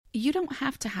You don't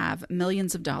have to have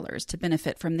millions of dollars to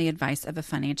benefit from the advice of a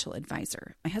financial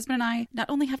advisor. My husband and I not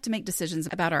only have to make decisions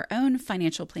about our own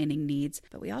financial planning needs,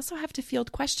 but we also have to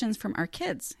field questions from our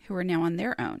kids who are now on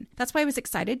their own. That's why I was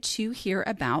excited to hear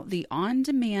about the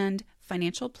on-demand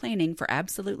financial planning for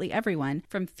absolutely everyone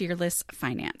from Fearless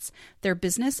Finance. Their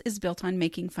business is built on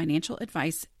making financial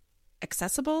advice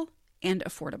accessible and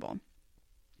affordable.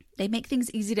 They make things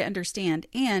easy to understand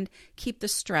and keep the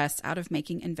stress out of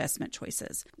making investment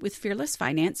choices. With Fearless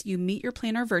Finance, you meet your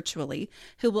planner virtually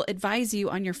who will advise you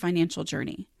on your financial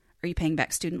journey. Are you paying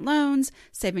back student loans,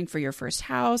 saving for your first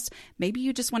house? Maybe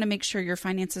you just want to make sure your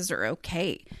finances are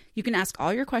okay. You can ask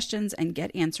all your questions and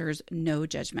get answers, no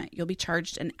judgment. You'll be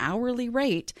charged an hourly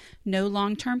rate, no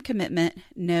long-term commitment,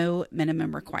 no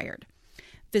minimum required.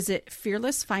 Visit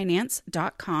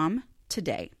fearlessfinance.com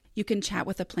today. You can chat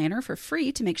with a planner for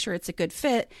free to make sure it's a good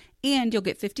fit, and you'll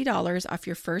get $50 off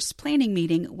your first planning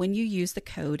meeting when you use the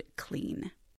code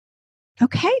CLEAN.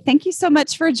 Okay, thank you so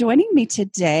much for joining me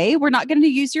today. We're not going to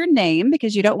use your name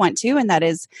because you don't want to, and that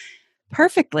is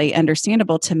perfectly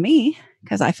understandable to me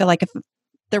because I feel like if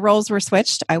the roles were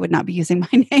switched, I would not be using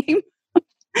my name.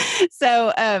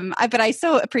 But I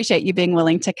so appreciate you being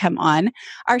willing to come on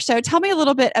our show. Tell me a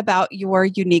little bit about your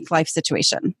unique life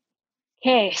situation.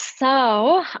 Okay,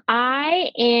 so I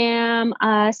am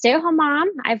a stay-at-home mom.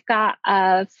 I've got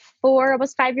a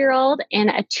almost 5-year-old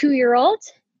and a 2-year-old.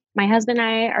 My husband and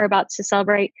I are about to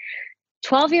celebrate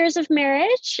 12 years of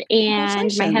marriage.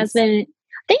 And my husband,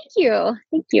 thank you.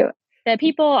 The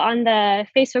people on the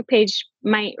Facebook page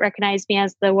might recognize me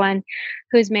as the one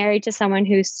who's married to someone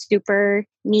who's super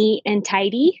neat and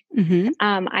tidy. Mm-hmm.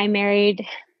 I married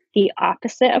the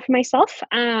opposite of myself.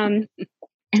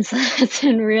 And so that's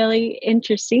been really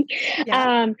interesting.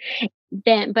 Yeah.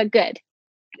 But good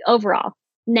overall,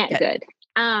 net good.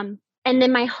 And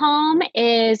then my home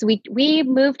is, we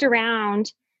moved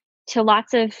around to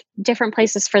lots of different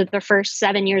places for the first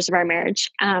 7 years of our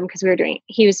marriage. Cause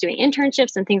he was doing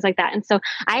internships and things like that. And so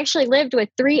I actually lived with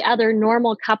 3 other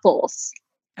normal couples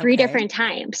 3 different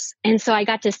times. And so I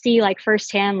got to see like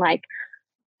firsthand, like,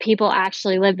 people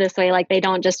actually live this way. Like they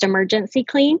don't just emergency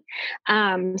clean.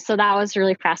 So that was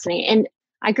really fascinating. And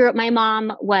I grew up, my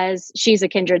mom she's a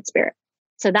kindred spirit.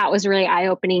 So that was really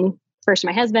eye-opening. First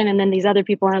my husband and then these other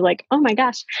people are like, oh my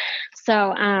gosh.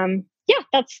 So,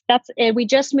 that's it. We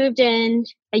just moved in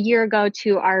a year ago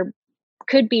to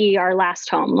could be our last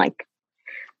home, like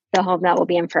the home that will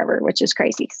be in forever, which is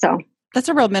crazy. So that's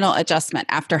a real mental adjustment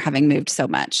after having moved so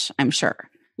much, I'm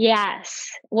sure.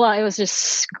 Yes. Well, it was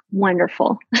just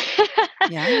wonderful.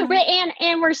 Yeah. And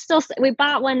we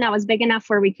bought one that was big enough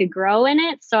where we could grow in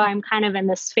it. So I'm kind of in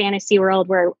this fantasy world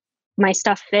where my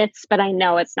stuff fits, but I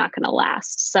know it's not going to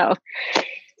last. So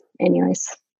anyways.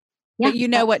 Yeah, but you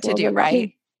know what to do,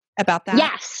 right? About that?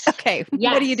 Yes. Okay.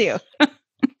 Yes. What do you do?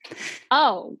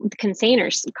 The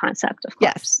containers concept, of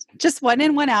course. Yes. Just one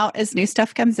in, one out as new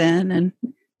stuff comes in and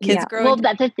kids grow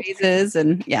into phases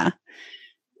and Yeah.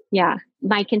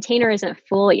 My container isn't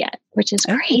full yet, which is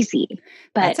crazy.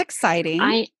 But that's exciting.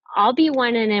 I'll be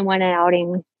one in and one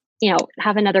outing,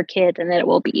 have another kid and then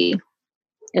it'll be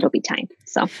time.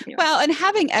 So, anyway. Well, and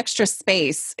having extra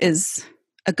space is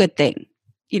a good thing.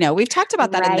 We've talked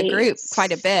about that in the group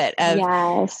quite a bit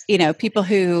of, people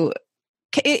who,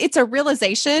 it's a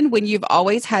realization when you've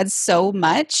always had so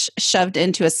much shoved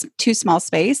into a too small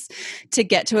space to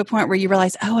get to a point where you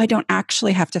realize, oh, I don't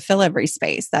actually have to fill every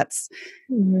space. That's,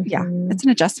 it's an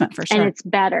adjustment for sure. And it's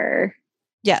better.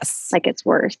 Yes. Like it's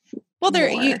worth. Well,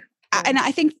 and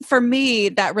I think for me,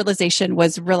 that realization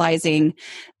was realizing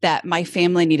that my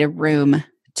family needed room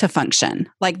to function.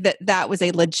 Like that was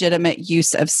a legitimate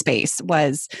use of space,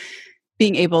 was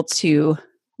being able to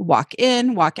walk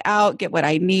in, walk out, get what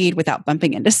I need without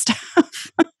bumping into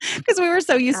stuff. Because we were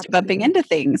so used to bumping into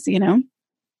things,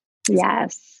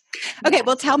 Yes. Okay.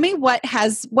 Well, tell me what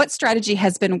strategy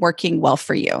has been working well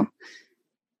for you?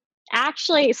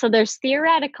 Actually, so there's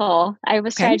theoretical. I have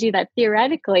a strategy that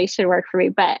theoretically should work for me,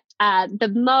 but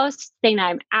the most thing that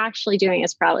I'm actually doing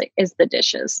is the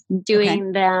dishes,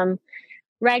 doing them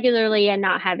regularly and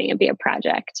not having it be a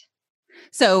project.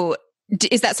 So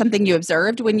is that something you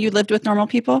observed when you lived with normal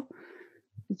people?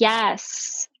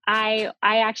 Yes. I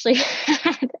actually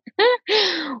had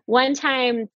one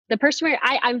time, the person where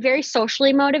I'm very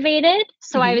socially motivated.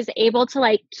 So I was able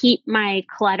to keep my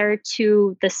clutter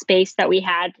to the space that we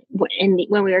had when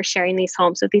we were sharing these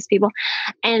homes with these people.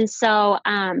 And so,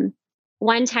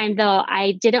 one time though,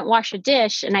 I didn't wash a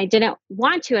dish and I didn't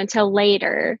want to until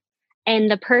later.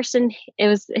 And the person, it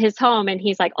was his home and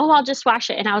he's like, oh, I'll just wash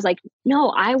it. And I was like,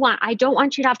 no, I don't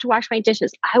want you to have to wash my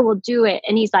dishes. I will do it.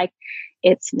 And he's like,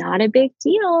 it's not a big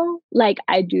deal. Like,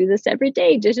 I do this every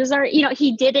day. Dishes are,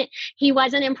 he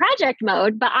wasn't in project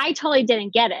mode, but I totally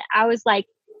didn't get it. I was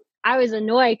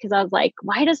annoyed because I was like,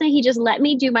 why doesn't he just let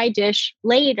me do my dish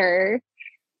later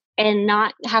and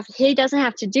he doesn't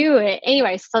have to do it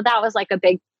anyway. So that was like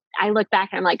I look back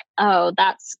and I'm like, oh,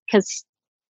 that's because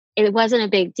it wasn't a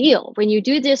big deal. When you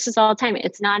do dishes all the time,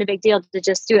 it's not a big deal to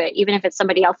just do it. Even if it's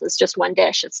somebody else's just one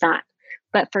dish, it's not.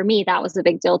 But for me, that was a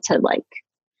big deal to like.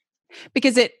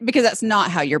 Because that's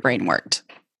not how your brain worked.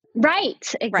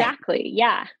 Right. Exactly. Right.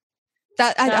 Yeah.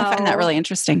 I find that really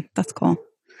interesting. That's cool.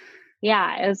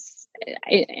 Yeah.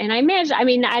 And I managed,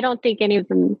 I don't think any of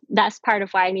them, that's part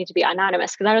of why I need to be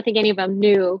anonymous, because I don't think any of them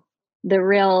knew the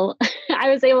real, I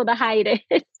was able to hide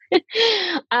it.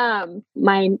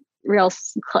 My real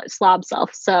slob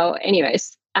self. So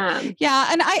anyways. Yeah.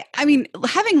 And I mean,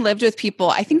 having lived with people,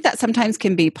 I think that sometimes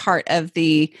can be part of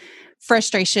the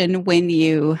frustration when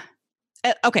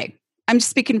okay, I'm just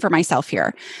speaking for myself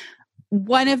here.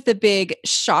 One of the big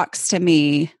shocks to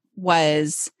me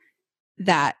was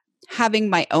that having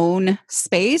my own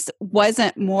space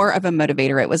wasn't more of a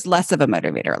motivator. It was less of a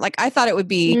motivator. Like I thought it would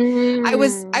be, I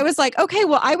was like, okay,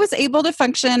 well, I was able to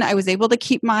function. I was able to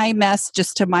keep my mess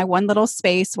just to my one little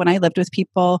space when I lived with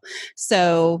people.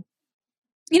 So,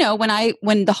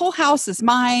 when the whole house is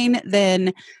mine,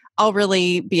 then I'll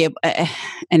really be able,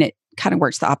 and it kind of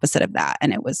works the opposite of that.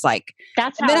 And it was like,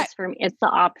 that's how it's for me. It's the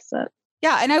opposite.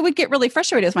 Yeah. And I would get really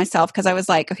frustrated with myself because I was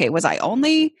like, okay, was I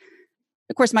only,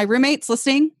 of course, my roommates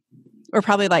listening were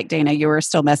probably like, Dana, you were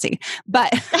still messy,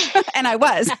 but, and I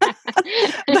was,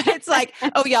 but it's like,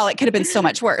 oh y'all, it could have been so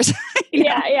much worse.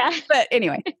 Yeah. But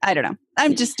anyway, I don't know.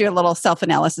 I'm just doing a little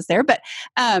self-analysis there, but,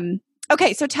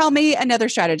 okay. So tell me another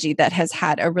strategy that has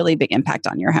had a really big impact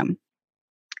on your home.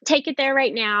 Take it there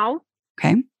right now.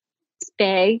 Okay. It's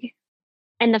big.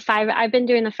 And I've been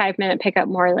doing the 5-minute pickup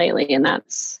more lately, and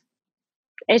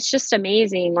it's just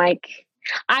amazing. Like,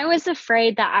 I was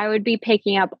afraid that I would be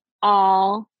picking up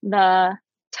all the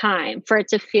time for it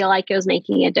to feel like it was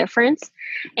making a difference.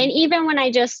 And even when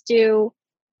I just do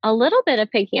a little bit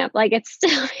of picking up, like, it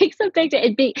still makes a big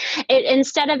difference.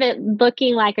 Instead of it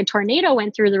looking like a tornado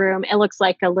went through the room, it looks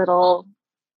like a little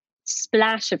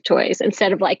splash of toys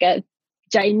instead of like a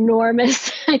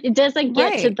ginormous, it doesn't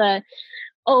get to the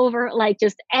over, like,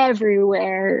 just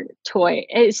everywhere toy.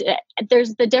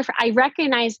 There's the different, I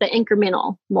recognize the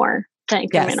incremental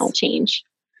change.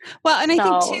 Well, and I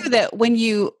think too that when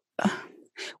you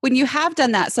have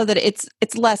done that so that it's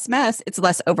less mess, it's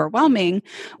less overwhelming,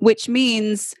 which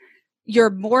means you're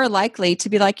more likely to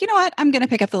be like, you know what, I'm going to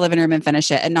pick up the living room and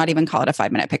finish it and not even call it a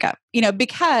 5-minute pickup,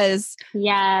 because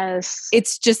yes,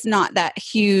 it's just not that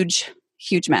huge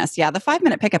mess. Yeah. The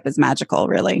 5-minute pickup is magical,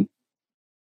 really.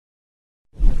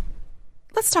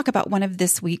 Let's talk about one of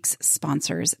this week's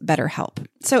sponsors, BetterHelp.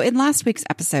 So in last week's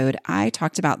episode, I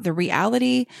talked about the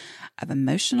reality of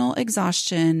emotional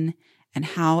exhaustion and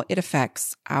how it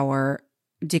affects our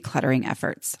decluttering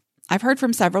efforts. I've heard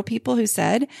from several people who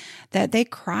said that they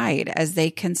cried as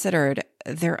they considered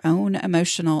their own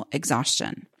emotional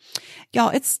exhaustion. Y'all,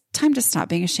 it's time to stop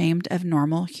being ashamed of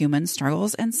normal human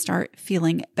struggles and start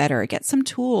feeling better. Get some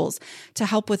tools to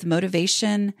help with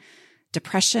motivation,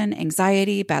 depression,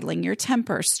 anxiety, battling your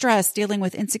temper, stress, dealing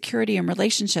with insecurity in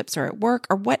relationships or at work,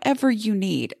 or whatever you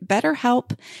need.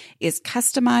 BetterHelp is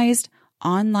customized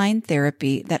online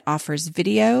therapy that offers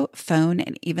video, phone,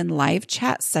 and even live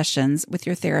chat sessions with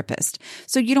your therapist.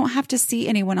 So you don't have to see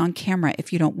anyone on camera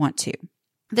if you don't want to.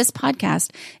 This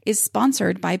podcast is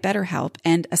sponsored by BetterHelp,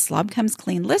 and A Slob Comes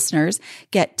Clean listeners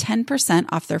get 10%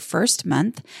 off their first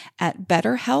month at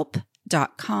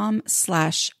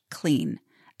betterhelp.com/clean.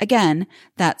 Again,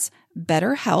 that's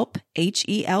BetterHelp,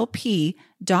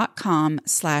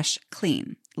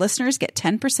 HELP.com/clean. Listeners get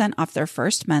 10% off their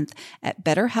first month at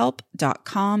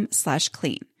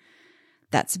betterhelp.com/clean.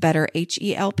 That's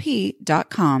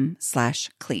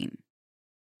betterhelp.com/clean.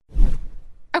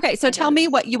 Okay, so tell me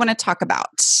what you want to talk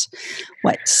about.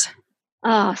 What?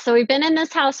 Oh, so we've been in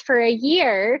this house for a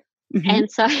year. Mm-hmm.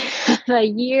 And so a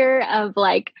year of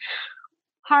like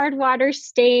hard water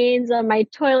stains on my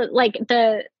toilet.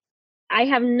 I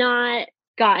have not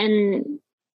gotten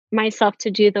myself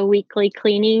to do the weekly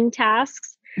cleaning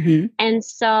tasks. Mm-hmm. And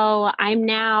so I'm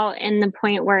now in the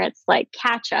point where it's like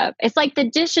catch up. It's like the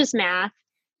dishes math,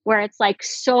 where it's like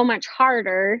so much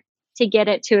harder to get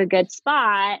it to a good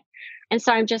spot. And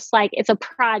so I'm just like, it's a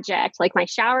project. Like my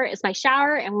shower is my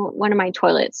shower, and one of my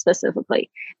toilets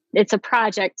specifically. It's a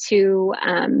project to,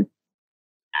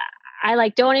 I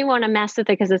like don't even want to mess with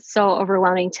it because it's so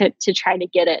overwhelming to try to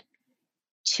get it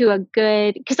to a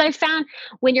good, because I found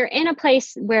when you're in a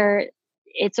place where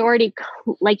it's already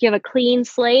like you have a clean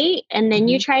slate and then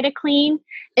you try to clean,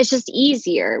 it's just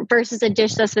easier versus a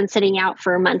dish that's been sitting out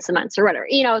for months and months or whatever,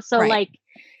 so Right. like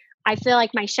I feel like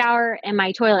my shower and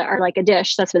my toilet are like a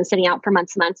dish that's been sitting out for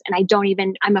months and months,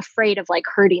 and I'm afraid of like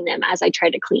hurting them as I try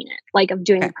to clean it, like of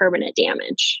doing permanent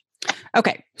damage.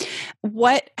 Okay.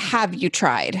 What have you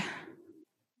tried?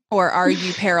 Or are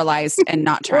you paralyzed and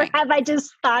not trying? Or have I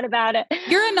just thought about it?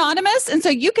 You're anonymous, and so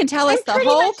you can tell us the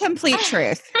whole complete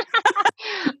truth.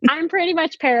 I'm pretty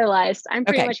much paralyzed.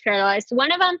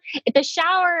 One of them, the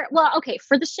shower,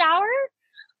 for the shower,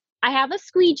 I have a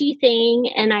squeegee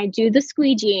thing and I do the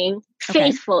squeegeeing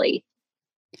faithfully.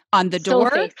 On the door?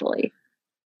 So faithfully.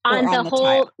 On the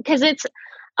whole, because it's,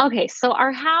 so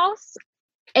our house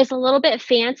is a little bit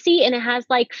fancy and it has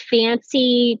like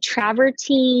fancy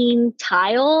travertine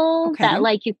tile that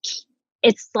like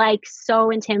it's like so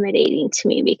intimidating to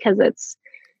me because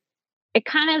it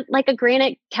kind of like a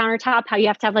granite countertop, how you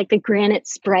have to have like the granite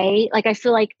spray. Like I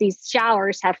feel like these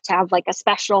showers have to have like a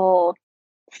special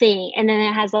thing. And then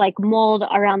it has like mold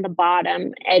around the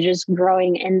bottom edges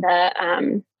growing in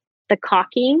the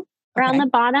caulking around the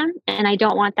bottom. And I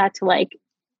don't want that to like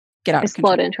get out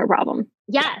explode into a problem.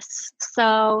 Yes.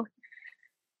 So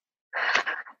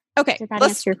okay. Did that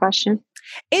answer your question?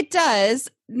 It does.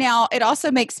 Now it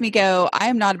also makes me go, I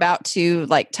am not about to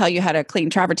like tell you how to clean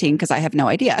travertine because I have no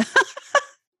idea.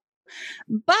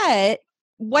 But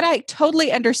what I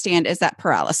totally understand is that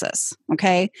paralysis.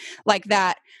 Okay. Like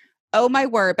that. Oh my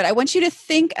word. But I want you to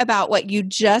think about what you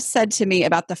just said to me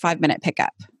about the 5-minute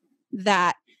pickup,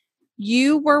 that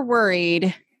you were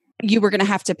worried you were going to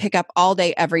have to pick up all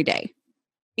day, every day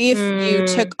if you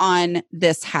took on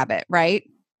this habit, right?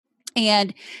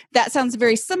 And that sounds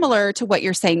very similar to what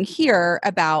you're saying here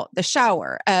about the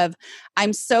shower of,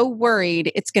 I'm so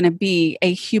worried it's going to be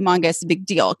a humongous big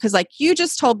deal. Cause like you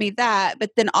just told me that, but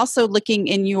then also looking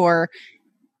in your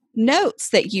notes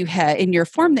that you had in your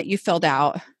form that you filled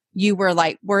out, you were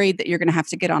like worried that you're going to have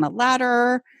to get on a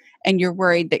ladder and you're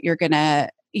worried that you're going to,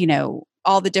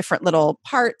 all the different little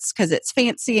parts because it's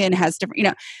fancy and has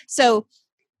different, so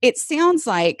it sounds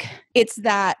like it's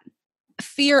that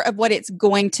fear of what it's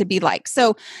going to be like.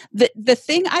 So the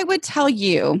thing I would tell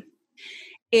you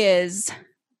is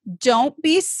don't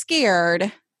be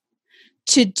scared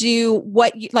to do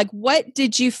what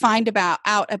did you find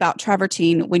out about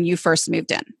travertine when you first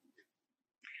moved in?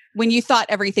 When you thought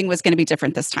everything was going to be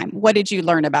different this time, what did you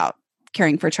learn about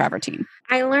caring for travertine?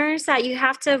 I learned that you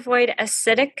have to avoid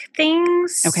acidic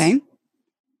things. Okay.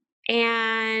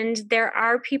 And there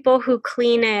are people who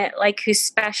clean it, like who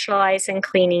specialize in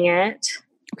cleaning it.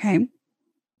 Okay.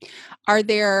 Are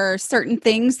there certain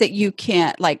things that you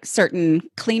can't, like certain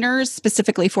cleaners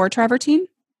specifically for travertine?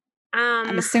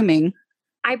 I'm assuming.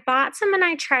 I bought some and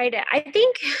I tried it. I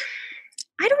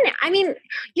don't know. I mean,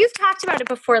 you've talked about it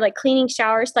before, like cleaning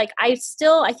showers. Like I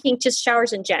think just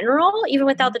showers in general, even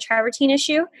without the travertine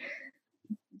issue,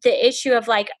 the issue of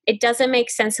like, it doesn't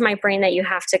make sense in my brain that you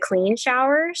have to clean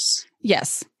showers.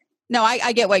 Yes. No,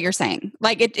 I get what you're saying.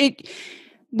 Like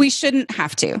we shouldn't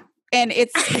have to. And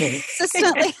it's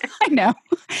consistently, I know,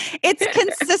 it's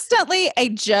consistently a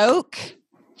joke.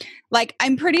 Like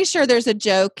I'm pretty sure there's a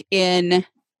joke in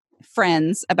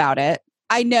Friends about it.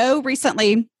 I know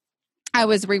recently I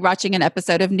was rewatching an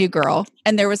episode of New Girl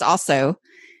and there was also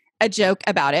a joke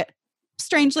about it.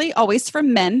 Strangely, always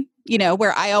from men,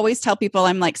 where I always tell people,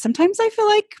 I'm like, sometimes I feel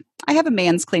like I have a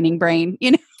man's cleaning brain,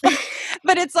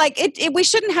 but it's like, we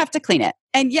shouldn't have to clean it.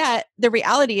 And yet the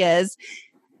reality is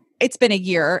it's been a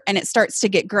year and it starts to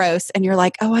get gross and you're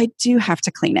like, oh, I do have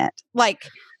to clean it. Like,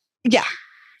 yeah.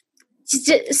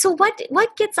 So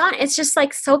what gets on? It's just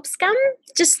like soap scum?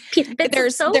 Just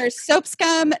there's soap? There's soap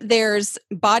scum. There's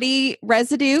body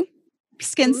residue,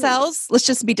 skin cells. Let's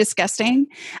just be disgusting.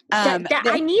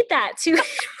 I need that to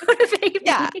motivate me.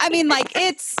 Yeah. I mean, like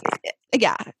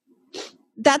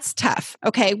that's tough.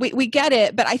 Okay. We get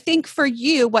it. But I think for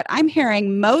you, what I'm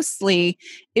hearing mostly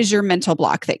is your mental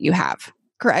block that you have.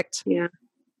 Correct? Yeah.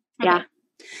 Okay. Yeah.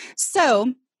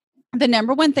 So the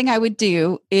number one thing I would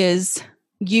do is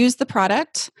use the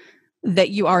product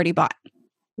that you already bought.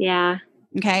 Yeah.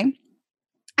 Okay.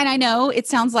 And I know it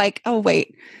sounds like, oh,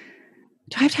 wait,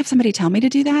 do I have to have somebody tell me to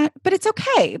do that? But it's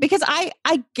okay because I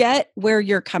get where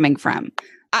you're coming from.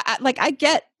 I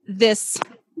get this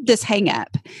hang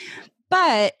up,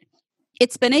 but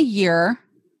it's been a year.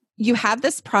 You have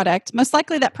this product. Most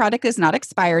likely that product is not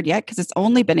expired yet because it's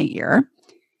only been a year.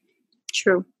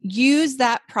 True. Use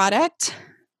that product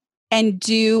and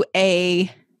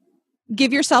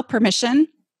give yourself permission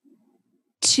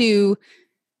to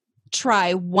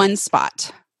try one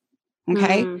spot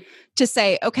Okay. To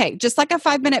say, okay, just like a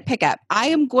 5-minute pickup, I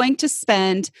am going to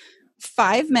spend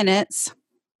 5 minutes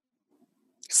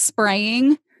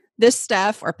spraying this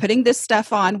stuff or putting this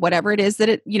stuff on, whatever it is that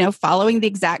it, following the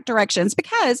exact directions,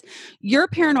 because you're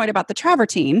paranoid about the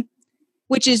travertine,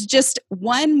 which is just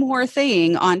one more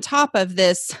thing on top of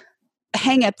this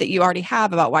hang up that you already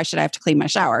have about why should I have to clean my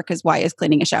shower? Because why is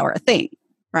cleaning a shower a thing?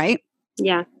 Right?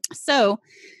 Yeah. So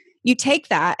you take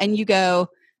that and you go,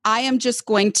 I am just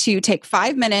going to take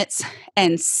 5 minutes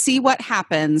and see what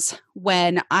happens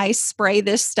when I spray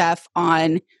this stuff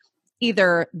on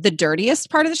either the dirtiest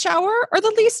part of the shower or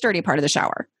the least dirty part of the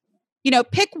shower.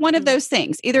 Pick one of those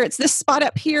things. Either it's this spot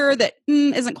up here that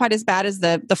isn't quite as bad as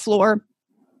the floor.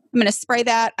 I'm going to spray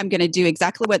that. I'm going to do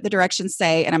exactly what the directions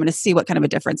say, and I'm going to see what kind of a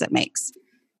difference it makes.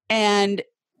 And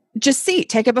just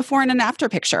take a before and an after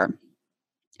picture.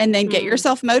 And then get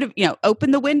yourself motivated, open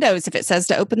the windows if it says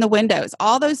to open the windows,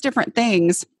 all those different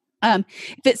things. If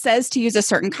it says to use a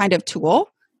certain kind of tool,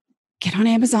 get on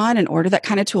Amazon and order that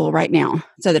kind of tool right now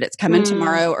so that it's coming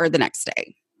tomorrow or the next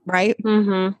day. Right.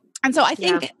 Mm-hmm. And so I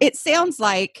think it sounds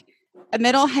like a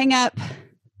middle hang up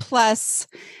plus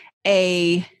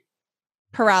a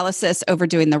paralysis over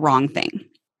doing the wrong thing.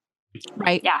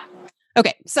 Right. Yeah.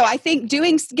 Okay. So I think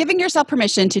giving yourself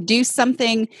permission to do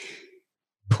something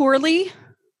poorly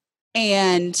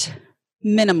and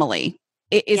minimally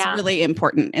is really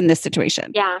important in this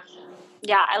situation. Yeah.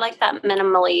 Yeah. I like that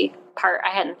minimally part. I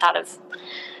hadn't thought of.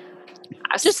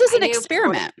 Just as an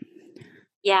experiment.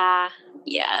 Yeah.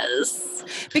 Yes.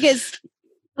 Because,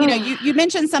 you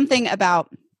mentioned something about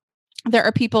there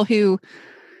are people who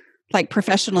like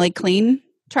professionally clean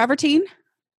travertine,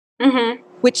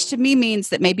 which to me means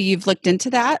that maybe you've looked into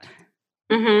that,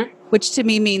 which to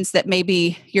me means that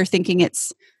maybe you're thinking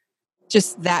it's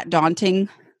just that daunting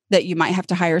that you might have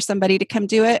to hire somebody to come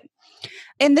do it.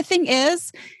 And the thing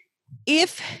is,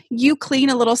 if you clean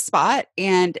a little spot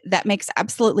and that makes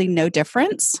absolutely no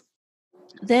difference,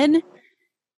 then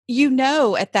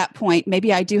at that point,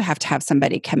 maybe I do have to have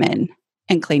somebody come in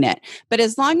and clean it. But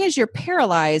as long as you're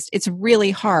paralyzed, it's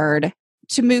really hard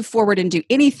to move forward and do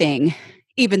anything,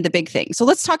 even the big thing. So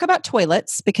let's talk about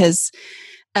toilets, because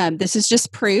this is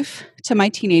just proof to my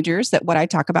teenagers that what I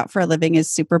talk about for a living is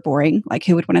super boring. Like,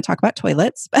 who would want to talk about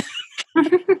toilets? But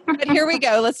here we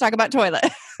go. Let's talk about toilet.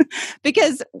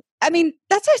 Because,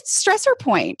 that's a stressor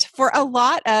point for a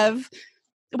lot of,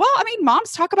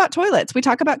 moms talk about toilets. We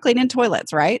talk about cleaning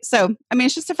toilets, right? So,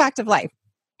 it's just a fact of life.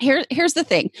 Here's the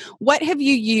thing. What have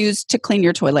you used to clean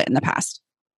your toilet in the past?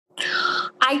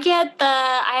 I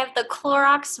have the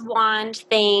Clorox wand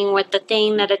thing with the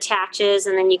thing that attaches,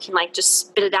 and then you can just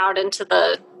spit it out into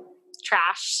the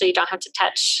trash so you don't have to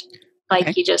touch.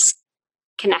 You just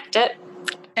connect it.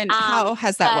 And how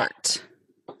has that worked?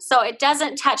 So it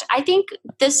doesn't touch. I think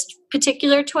this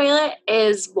particular toilet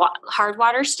is hard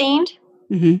water stained.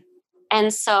 Mm-hmm.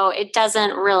 And so it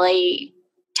doesn't really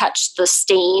touch the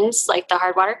stains like the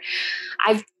hard water.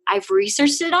 I've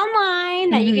researched it online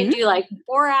that you can do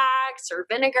borax or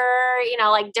vinegar,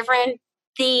 different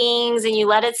things, and you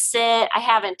let it sit. I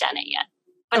haven't done it yet,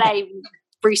 but I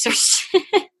researched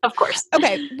it, of course.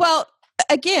 Okay. Well,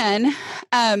 again,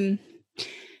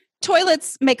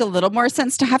 toilets make a little more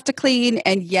sense to have to clean,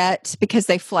 and yet because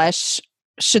they flush,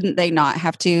 shouldn't they not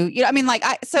have to?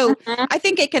 I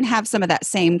think it can have some of that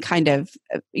same kind of,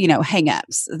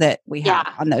 hang-ups that we have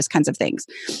on those kinds of things.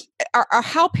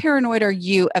 How paranoid are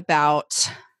you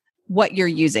about what you're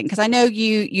using? Because I know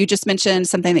you just mentioned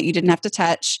something that you didn't have to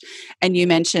touch, and you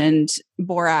mentioned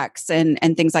borax and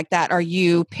things like that. Are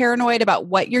you paranoid about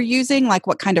what you're using? Like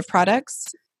what kind of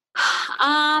products?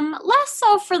 Less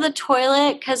so for the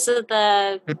toilet because of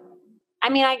the.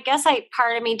 I guess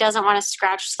part of me doesn't want to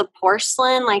scratch the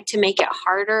porcelain, to make it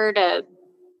harder to.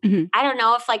 I don't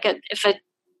know if a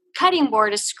cutting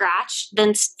board is scratched,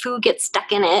 then food gets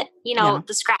stuck in it.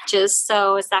 The scratches.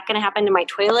 So is that going to happen to my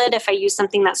toilet if I use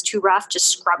something that's too rough, just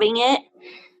scrubbing it?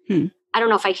 I don't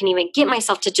know if I can even get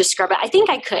myself to just scrub it. I think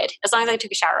I could, as long as I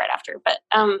took a shower right after. But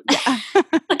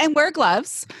and wear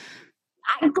gloves.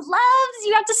 Gloves.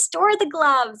 You have to store the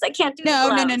gloves. I can't do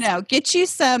gloves. No. Get you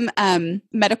some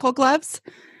medical gloves.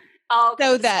 Oh,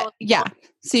 okay.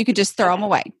 So you can just throw them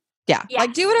away. Yeah.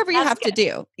 Do whatever you have to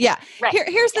do. Yeah. Right.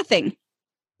 Here's the thing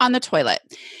on the toilet.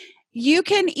 You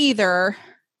can either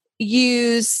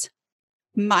use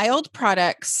mild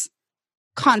products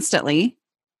constantly,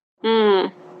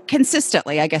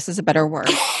 consistently, I guess is a better word,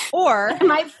 or it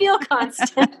might feel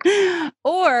constant,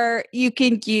 or you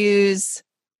can use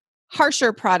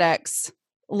harsher products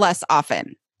less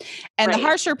often. And the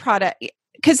harsher product,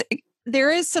 because there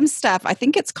is some stuff, I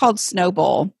think it's called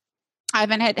Snowball, I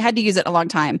haven't had to use it in a long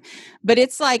time, but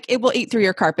it's like it will eat through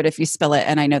your carpet if you spill it.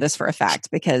 And I know this for a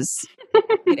fact because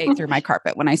it ate through my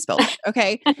carpet when I spilled it.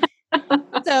 Okay.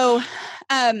 So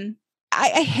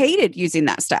I hated using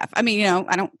that stuff. I mean,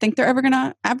 I don't think they're ever going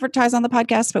to advertise on the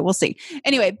podcast, but we'll see.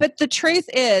 Anyway, but the truth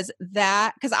is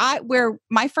that because where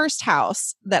my first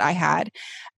house that I had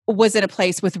was in a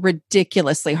place with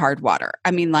ridiculously hard water.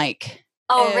 I mean, like,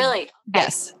 oh, really?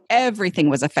 Yes. Everything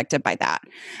was affected by that.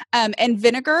 And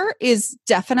vinegar is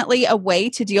definitely a way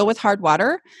to deal with hard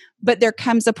water, but there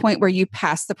comes a point where you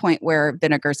pass the point where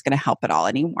vinegar is going to help at all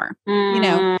anymore,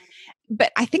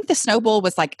 But I think the Snowball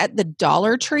was like at the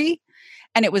Dollar Tree,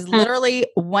 and it was literally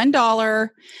 $1. I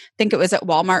think it was at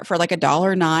Walmart for like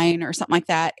 $1.09 or something like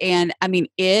that. And I mean,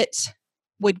 it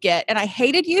would get, and I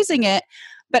hated using it,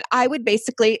 but I would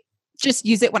basically just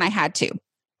use it when I had to,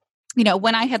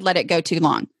 when I had let it go too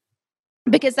long.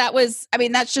 Because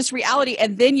that's just reality.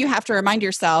 And then you have to remind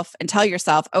yourself and tell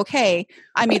yourself, okay,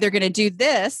 I'm either going to do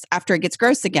this after it gets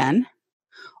gross again,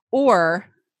 or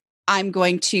I'm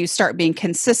going to start being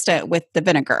consistent with the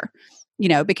vinegar,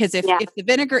 because if the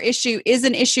vinegar issue is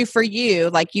an issue for you,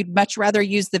 like you'd much rather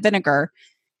use the vinegar,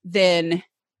 then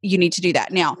you need to do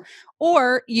that now.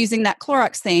 Or using that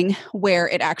Clorox thing where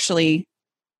it actually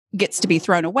gets to be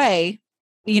thrown away,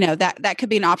 that could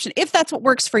be an option if that's what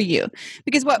works for you.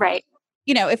 Because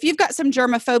if you've got some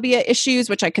germophobia issues,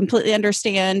 which I completely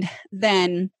understand,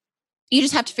 then you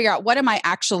just have to figure out, what am I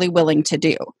actually willing to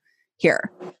do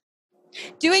here?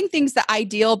 Doing things the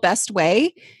ideal best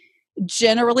way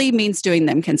generally means doing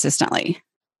them consistently.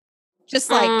 Just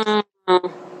like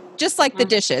the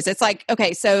dishes. It's like,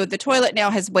 okay, so the toilet now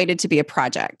has waited to be a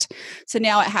project. So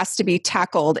now it has to be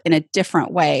tackled in a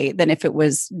different way than if it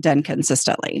was done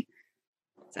consistently.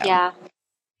 So.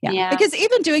 Yeah. Because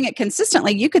even doing it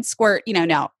consistently, you could squirt,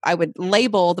 now I would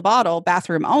label the bottle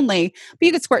bathroom only, but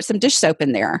you could squirt some dish soap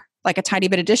in there, like a tiny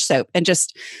bit of dish soap, and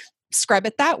just scrub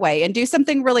it that way and do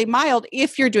something really mild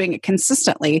if you're doing it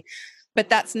consistently. But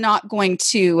that's not going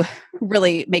to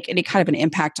really make any kind of an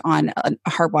impact on a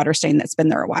hard water stain that's been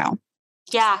there a while.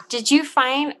 Yeah.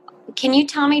 Can you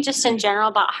tell me just in general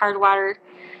about hard water?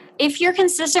 If you're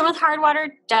consistent with hard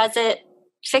water, does it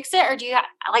fix it? Or do you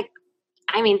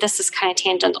this is kind of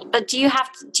tangential, but do you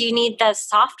need the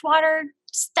soft water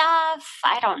stuff?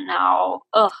 I don't know.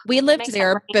 Ugh, we lived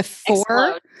there before.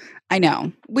 Explode. I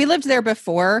know. We lived there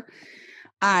before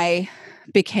I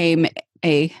became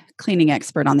a cleaning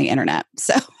expert on the internet.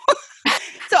 So,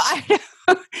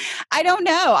 I don't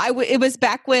know. It was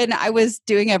back when I was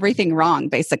doing everything wrong,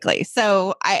 basically.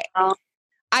 So I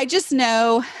just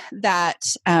know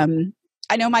that,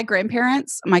 I know my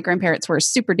grandparents were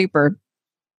super duper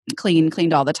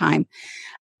cleaned all the time.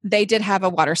 They did have a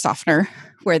water softener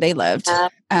where they lived,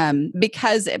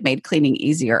 because it made cleaning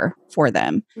easier for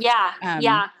them.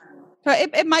 Yeah. So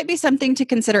it might be something to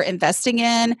consider investing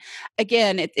in.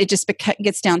 Again, it just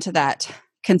gets down to that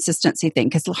consistency thing,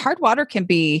 because hard water can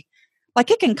be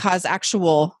it can cause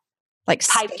actual pipe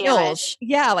scales. damage.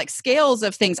 Yeah, like scales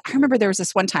of things. I remember there was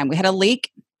this one time we had a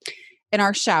leak in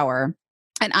our shower,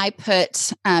 and I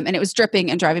put, and it was dripping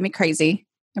and driving me crazy.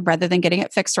 And rather than getting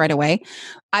it fixed right away,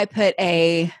 I put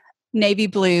a navy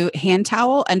blue hand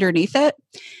towel underneath it,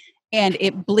 and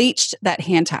it bleached that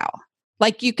hand towel.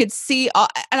 Like you could see,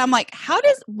 and I'm like,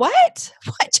 what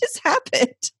just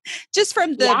happened? Just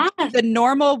from the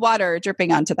normal water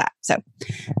dripping onto that. So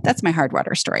that's my hard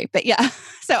water story. But yeah,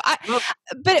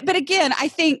 but again, I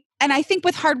think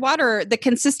with hard water, the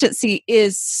consistency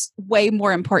is way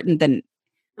more important than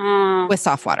with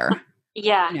soft water.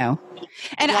 Yeah.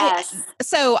 And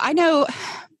I know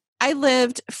I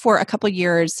lived for a couple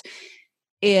years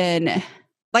in,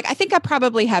 I think I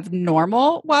probably have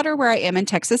normal water where I am in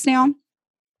Texas now.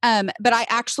 But I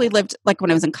actually lived,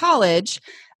 when I was in college,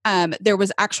 there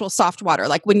was actual soft water.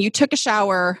 Like when you took a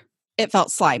shower, it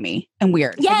felt slimy and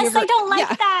weird. Yes, I don't like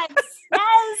that.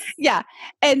 Yes. Yeah.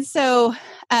 And so,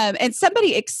 and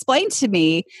somebody explained to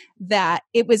me that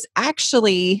it was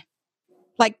actually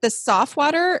the soft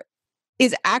water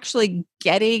is actually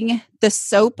getting the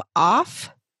soap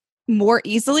off more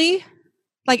easily,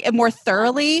 and more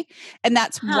thoroughly. And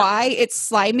that's why it's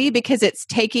slimy, because it's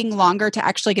taking longer to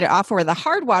actually get it off, where the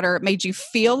hard water made you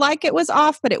feel like it was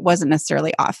off, but it wasn't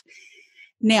necessarily off.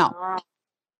 Now,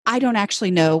 I don't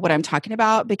actually know what I'm talking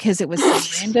about, because it was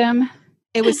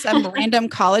some random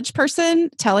college person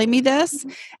telling me this,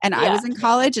 and I was in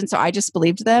college. And so I just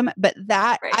believed them. But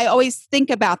I always think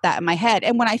about that in my head.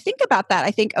 And when I think about that,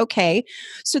 I think, okay,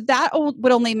 so that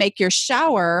would only make your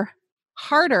shower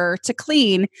harder to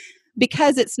clean,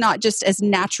 because it's not just as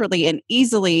naturally and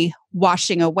easily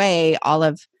washing away all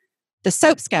of the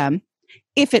soap scum.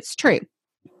 if it's true.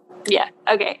 Yeah.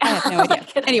 Okay. I have no idea.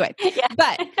 Anyway, Yeah.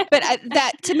 but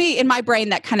that to me, in my brain,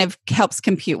 that kind of helps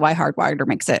compute why hardwired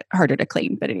makes it harder to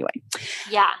clean. But anyway.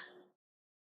 Yeah.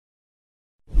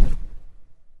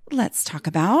 Let's talk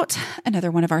about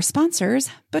another one of our sponsors,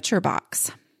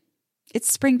 ButcherBox.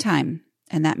 It's springtime,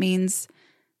 and that means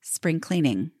spring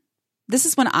cleaning. This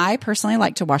is when I personally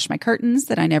like to wash my curtains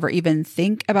that I never even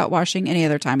think about washing any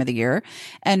other time of the year,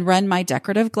 and run my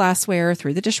decorative glassware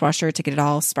through the dishwasher to get it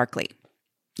all sparkly.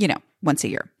 Once a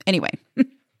year. Anyway,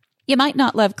 you might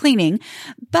not love cleaning,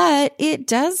 but it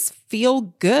does feel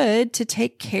good to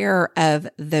take care of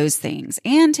those things.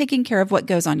 And taking care of what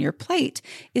goes on your plate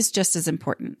is just as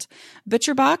important.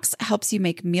 ButcherBox helps you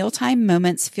make mealtime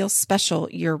moments feel special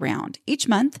year-round. Each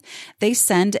month, they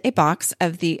send a box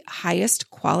of the highest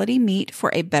quality meat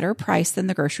for a better price than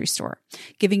the grocery store,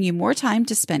 giving you more time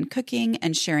to spend cooking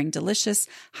and sharing delicious,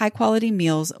 high-quality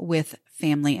meals with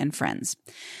family and friends.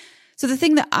 So the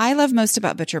thing that I love most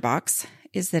about ButcherBox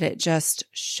is that it just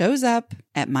shows up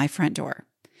at my front door.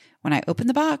 When I open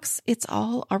the box, it's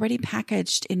all already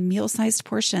packaged in meal-sized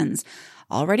portions,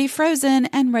 already frozen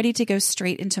and ready to go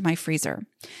straight into my freezer.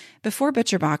 Before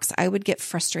ButcherBox, I would get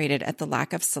frustrated at the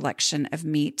lack of selection of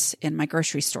meat in my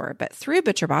grocery store, but through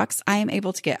ButcherBox, I am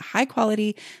able to get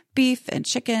high-quality beef and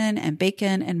chicken and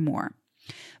bacon and more.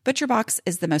 ButcherBox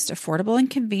is the most affordable and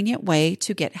convenient way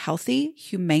to get healthy,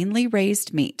 humanely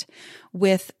raised meat.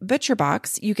 With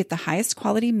ButcherBox, you get the highest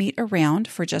quality meat around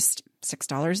for just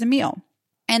 $6 a meal.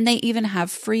 And they even have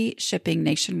free shipping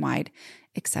nationwide,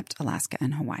 except Alaska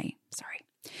and Hawaii. Sorry.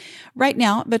 Right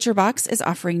now, ButcherBox is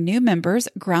offering new members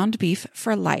ground beef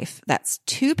for life. That's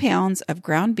 2 pounds of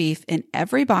ground beef in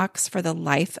every box for the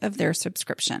life of their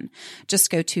subscription. Just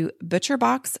go to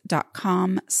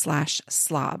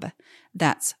butcherbox.com/slob.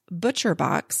 That's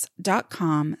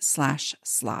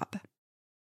butcherbox.com/slob.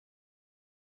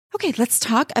 Okay, let's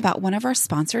talk about one of our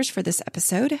sponsors for this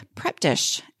episode, Prep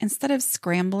Dish. Instead of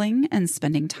scrambling and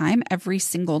spending time every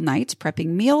single night prepping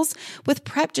meals, with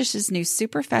Prep Dish's new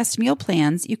super fast meal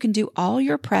plans, you can do all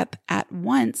your prep at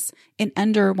once in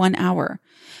under 1 hour.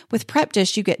 With Prep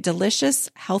Dish, you get delicious,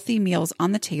 healthy meals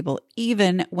on the table,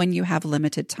 even when you have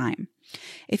limited time.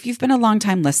 If you've been a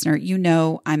longtime listener, you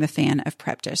know I'm a fan of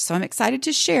Prep Dish, so I'm excited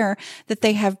to share that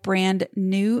they have brand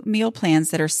new meal plans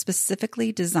that are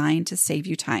specifically designed to save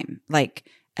you time, like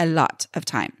a lot of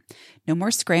time. No more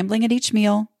scrambling at each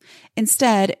meal.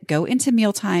 Instead, go into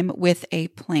mealtime with a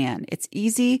plan. It's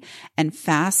easy and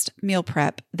fast meal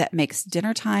prep that makes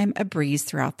dinner time a breeze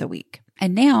throughout the week.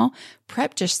 And now,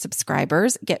 Prep Dish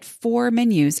subscribers get 4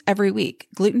 menus every week: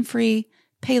 gluten-free,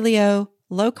 paleo,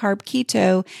 low-carb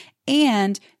keto,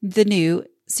 and the new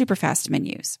super fast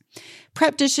menus.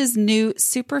 Prep Dish's new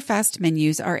super fast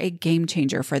menus are a game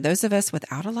changer for those of us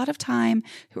without a lot of time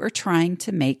who are trying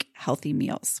to make healthy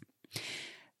meals.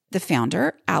 The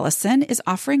founder, Allison, is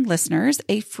offering listeners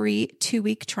a free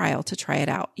 2-week trial to try it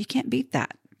out. You can't beat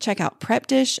that. Check out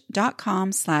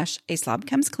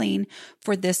prepdish.com/aslobcomesclean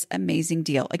for this amazing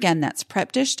deal. Again, that's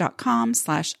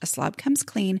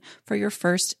prepdish.com/aslobcomesclean for your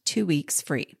first 2 weeks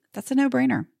free. That's a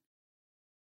no-brainer.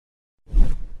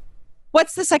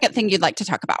 What's the second thing you'd like to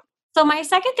talk about? So my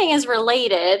second thing is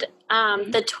related.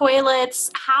 The toilets.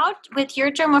 How, with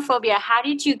your germophobia, how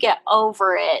did you get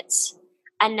over it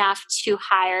enough to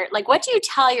hire? Like, what do you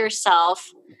tell yourself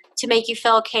to make you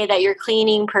feel okay that your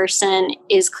cleaning person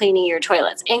is cleaning your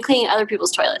toilets and cleaning other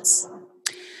people's toilets?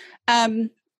 I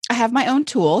have my own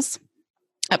tools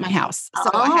at my house.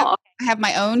 So I have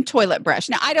my own toilet brush.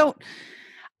 Now I don't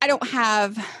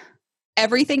have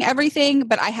everything,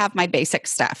 but I have my basic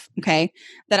stuff, okay,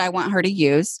 that I want her to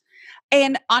use.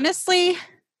 And honestly,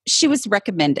 she was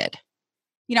recommended.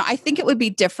 I think it would be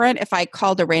different if I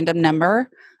called a random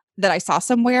number that I saw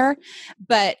somewhere.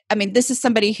 But I mean, this is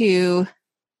somebody who,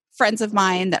 friends of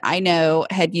mine that I know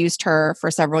had used her for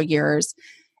several years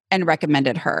and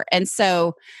recommended her. And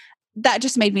so that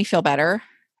just made me feel better.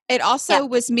 It also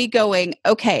was me going,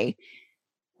 okay,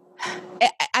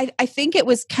 I think it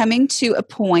was coming to a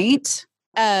point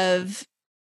of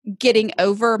getting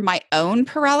over my own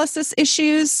paralysis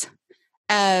issues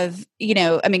of,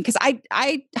 because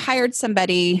I hired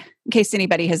somebody, in case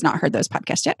anybody has not heard those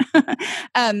podcasts yet.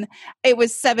 It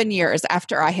was 7 years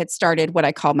after I had started what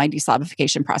I call my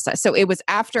deslobification process. So it was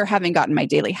after having gotten my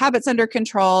daily habits under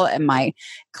control and my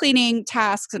cleaning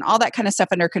tasks and all that kind of stuff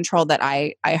under control that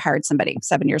I hired somebody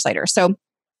 7 years later. So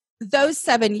those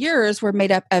 7 years were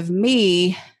made up of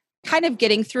me kind of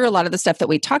getting through a lot of the stuff that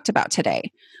we talked about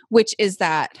today, which is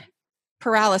that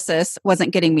paralysis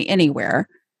wasn't getting me anywhere.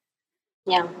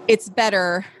 Yeah. It's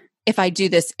better if I do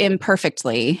this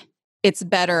imperfectly. It's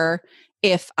better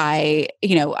if I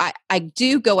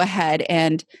do go ahead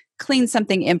and clean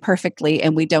something imperfectly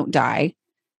and we don't die,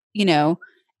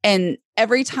 and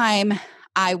every time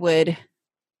I would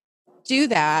do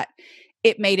that,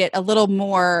 it made it a little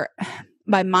more,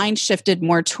 my mind shifted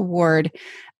more toward,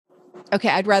 okay,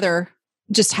 I'd rather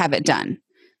just have it done,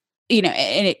 and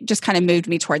it just kind of moved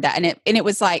me toward that. And it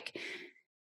was like,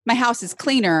 my house is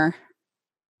cleaner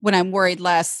when I'm worried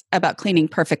less about cleaning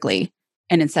perfectly.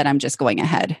 And instead I'm just going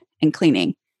ahead and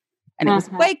cleaning. And it was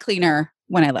way cleaner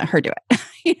when I let her do it,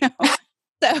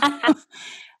 So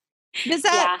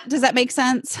does that make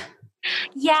sense?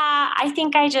 Yeah, I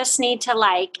think I just need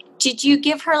to did you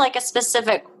give her a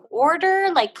specific order?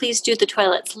 Please do the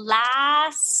toilets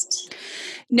last?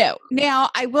 No. Now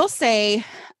I will say,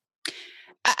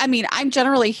 I'm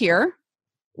generally here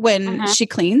when she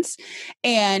cleans.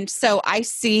 And so I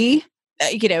see,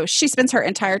 she spends her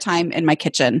entire time in my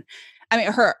kitchen.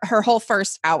 Her whole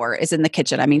first hour is in the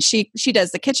kitchen. She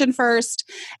does the kitchen first,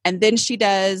 and then she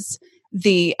does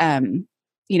the,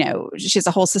 she has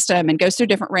a whole system and goes through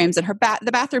different rooms, and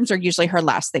the bathrooms are usually her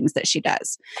last things that she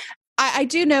does. I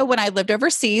do know when I lived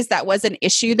overseas, that was an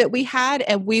issue that we had,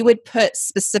 and we would put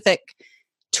specific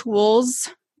tools,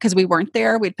 because we weren't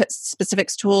there. We'd put specific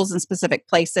tools in specific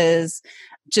places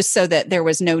just so that there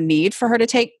was no need for her to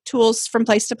take tools from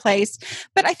place to place.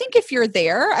 But I think if you're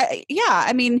there,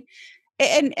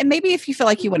 and maybe if you feel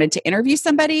like you wanted to interview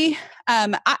somebody,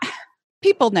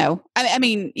 people know.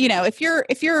 If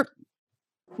you're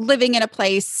living in a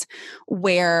place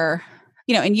where,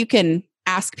 and you can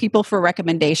ask people for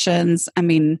recommendations,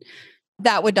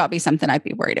 that would not be something I'd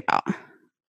be worried about.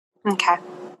 Okay.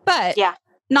 But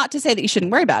not to say that you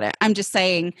shouldn't worry about it. I'm just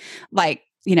saying,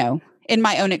 in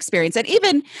my own experience. And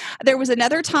even there was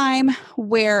another time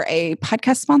where a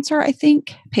podcast sponsor, I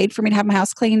think, paid for me to have my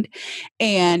house cleaned.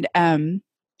 And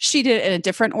she did it in a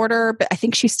different order, but I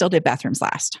think she still did bathrooms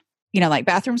last.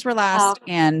 Bathrooms were last.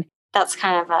 And that's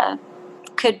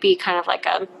could be kind of like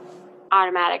a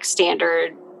automatic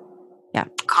standard. Yeah.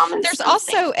 Common. There's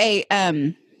also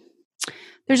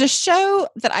there's a show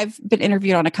that I've been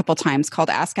interviewed on a couple times called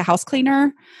Ask a House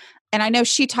Cleaner. And I know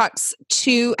she talks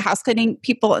to house cleaning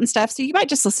people and stuff. So you might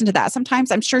just listen to that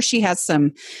sometimes. I'm sure she has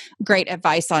some great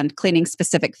advice on cleaning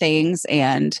specific things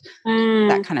and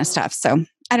that kind of stuff. So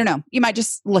I don't know. You might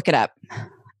just look it up.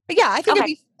 But yeah, I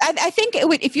think I think it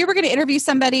would, if you were going to interview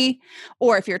somebody,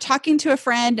 or if you're talking to a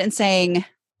friend and saying,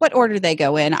 what order do they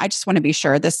go in? I just want to be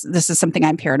sure this is something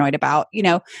I'm paranoid about.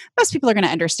 Most people are going to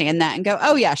understand that and go,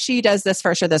 oh yeah, she does this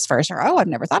first or this first, or, oh, I've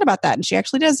never thought about that. And she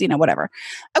actually does, whatever.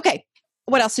 Okay.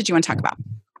 What else did you want to talk about?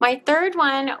 My third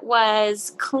one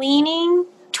was cleaning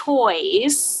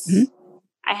toys. Mm-hmm.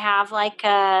 I have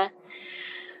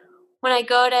when I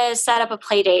go to set up a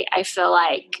play date, I feel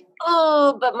like,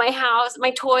 oh, but my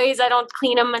toys, I don't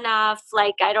clean them enough.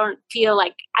 I don't feel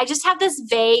I just have this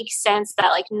vague sense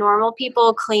that normal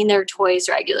people clean their toys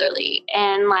regularly.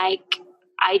 And I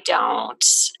don't.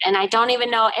 And I don't even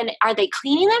know. And are they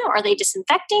cleaning them? Or are they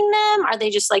disinfecting them? Are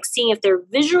they just seeing if they're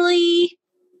visually...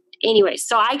 Anyway,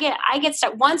 so I get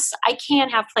stuck. Once I can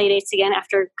have play dates again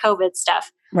after COVID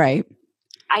stuff. Right.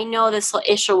 I know this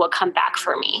issue will come back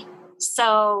for me.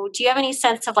 So do you have any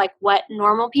sense of what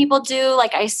normal people do?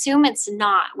 I assume it's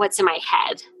not what's in my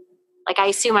head.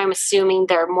 I'm assuming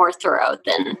they're more thorough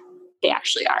than they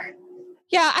actually are.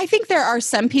 Yeah, I think there are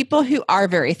some people who are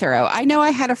very thorough. I know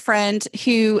I had a friend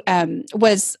who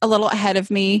was a little ahead of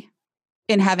me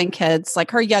in having kids.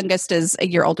 Her youngest is a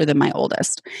year older than my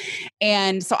oldest.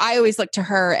 And so I always look to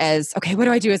her as, okay, what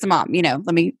do I do as a mom?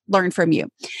 Let me learn from you.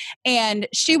 And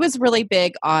she was really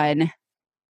big on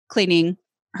cleaning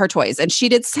her toys. And she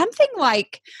did something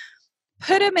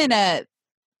put them in a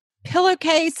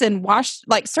pillowcase and wash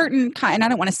certain kind. And I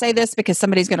don't want to say this because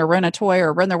somebody's going to run a toy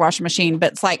or run their washing machine,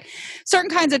 but it's certain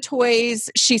kinds of toys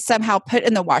she somehow put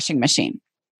in the washing machine.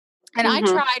 And I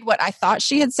tried what I thought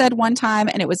she had said one time,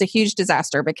 and it was a huge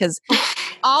disaster because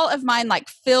all of mine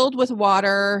filled with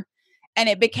water, and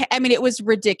it became, it was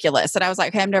ridiculous. And I was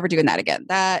like, okay, I'm never doing that again.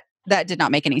 That did not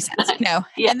make any sense.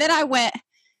 Yeah. And then I went,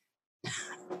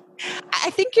 I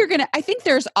think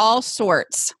there's all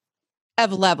sorts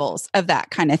of levels of that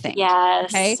kind of thing.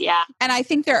 Yes. Okay. Yeah. And I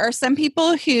think there are some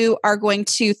people who are going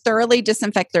to thoroughly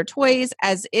disinfect their toys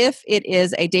as if it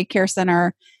is a daycare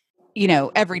center,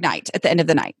 every night at the end of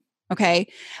the night. Okay.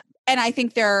 And I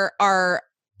think there are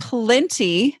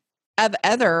plenty of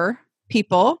other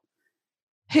people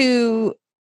who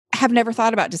have never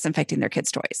thought about disinfecting their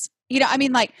kids' toys.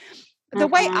 The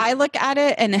way I look at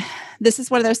it, and this is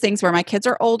one of those things where my kids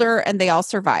are older and they all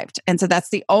survived. And so that's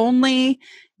the only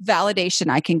validation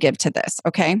I can give to this.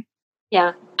 Okay.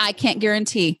 Yeah. I can't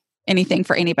guarantee anything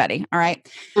for anybody. All right.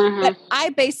 Mm-hmm. But I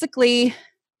basically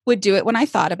would do it when I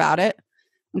thought about it.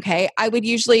 Okay. I would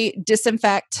usually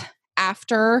disinfect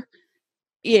after,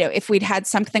 if we'd had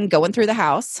something going through the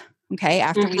house. Okay.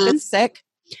 After we've been sick.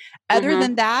 Other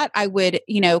than that, I would,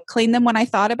 clean them when I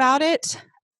thought about it,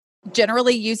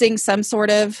 generally using some sort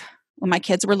of, when my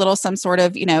kids were little, some sort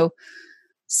of,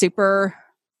 super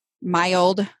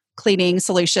mild cleaning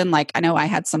solution. Like I know I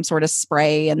had some sort of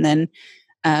spray and then,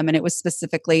 and it was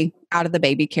specifically out of the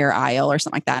baby care aisle or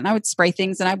something like that. And I would spray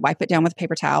things and I'd wipe it down with a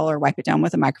paper towel or wipe it down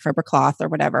with a microfiber cloth or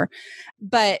whatever.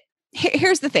 But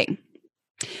here's the thing.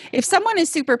 If someone is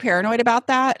super paranoid about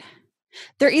that,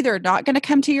 they're either not going to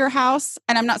come to your house,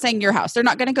 and I'm not saying your house, they're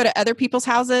not going to go to other people's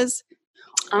houses.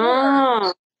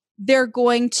 Oh. They're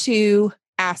going to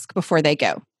ask before they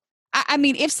go. I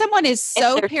mean, if someone is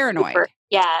so paranoid.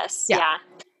 Yes. Yeah.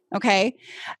 Okay.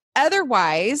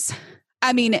 Otherwise,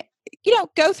 I mean,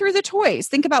 go through the toys.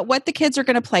 Think about what the kids are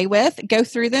going to play with. Go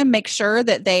through them. Make sure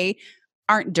that they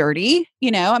aren't dirty.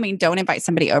 I mean, don't invite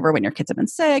somebody over when your kids have been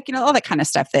sick, all that kind of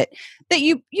stuff that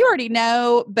you already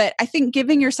know. But I think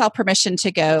giving yourself permission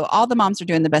to go, all the moms are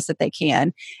doing the best that they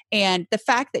can. And the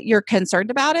fact that you're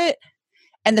concerned about it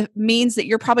and that means that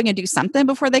you're probably going to do something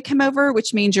before they come over,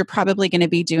 which means you're probably going to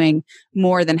be doing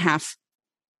more than half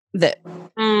that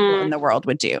in the world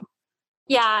would do.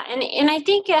 Yeah. And I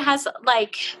think it has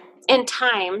in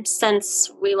time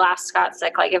since we last got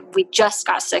sick, like if we just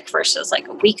got sick versus like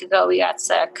a week ago we got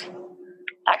sick,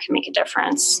 that can make a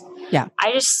difference. Yeah.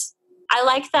 I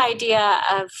like the idea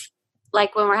of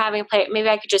like when we're having a play, maybe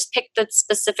I could just pick the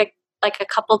specific, like a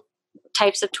couple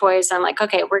types of toys. I'm like,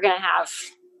 okay, we're going to have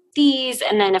these.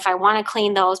 And then if I want to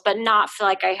clean those, but not feel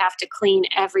like I have to clean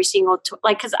every single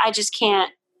toy, cause I just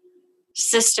can't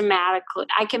systematically,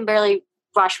 I can barely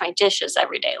wash my dishes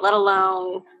every day, let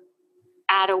alone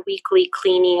add a weekly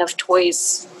cleaning of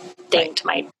toys thing to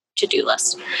my to-do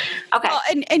list. Okay. Well,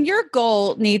 and your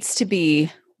goal needs to be,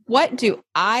 what do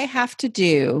I have to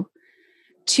do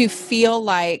to feel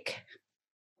like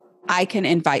I can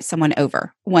invite someone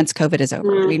over once COVID is over?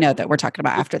 Mm-hmm. We know that we're talking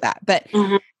about after that,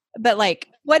 but like,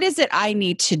 what is it I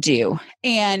need to do?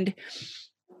 And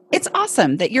it's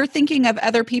awesome that you're thinking of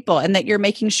other people and that you're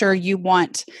making sure you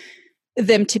want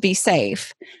them to be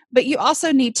safe. But you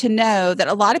also need to know that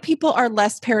a lot of people are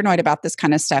less paranoid about this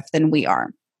kind of stuff than we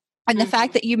are. And the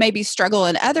fact that you maybe struggle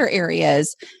in other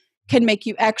areas can make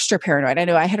you extra paranoid. I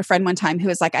know I had a friend one time who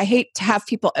was like, I hate to have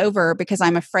people over because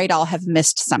I'm afraid I'll have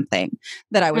missed something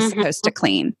that I was supposed to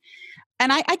clean.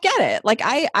 And I get it. Like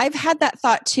I've had that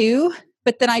thought too,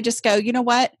 but then I just go, you know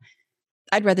what?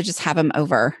 I'd rather just have them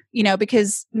over,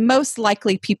 because most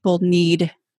likely people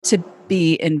need to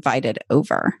be invited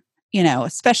over,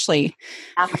 especially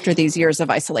after these years of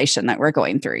isolation that we're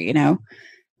going through,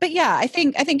 But yeah, I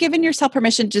think giving yourself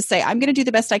permission to just say, I'm going to do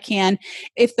the best I can.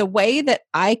 If the way that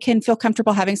I can feel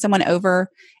comfortable having someone over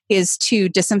is to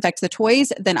disinfect the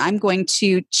toys, then I'm going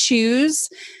to choose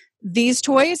these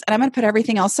toys and I'm going to put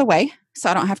everything else away. So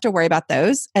I don't have to worry about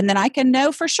those. And then I can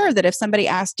know for sure that if somebody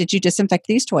asks, did you disinfect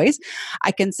these toys?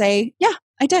 I can say, yeah,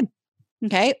 I did.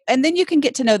 Okay. And then you can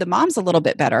get to know the moms a little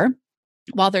bit better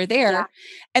while they're there. Yeah.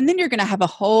 And then you're going to have a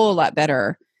whole lot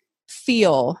better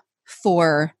feel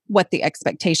for what the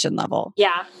expectation level.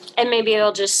 Yeah. And maybe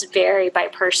it'll just vary by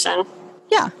person.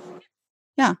 Yeah.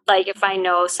 Yeah. Like if I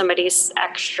know somebody's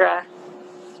extra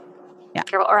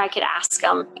careful, or I could ask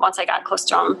them once I got close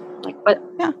to them, like what?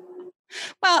 Yeah.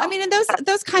 Well, I mean, and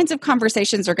those kinds of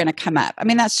conversations are going to come up. I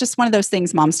mean, that's just one of those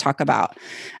things moms talk about,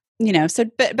 so,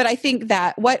 but I think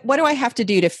that what do I have to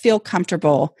do to feel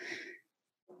comfortable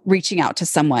reaching out to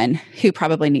someone who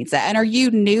probably needs that? And are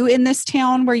you new in this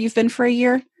town where you've been for a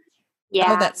year?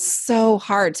 Yeah. Oh, that's so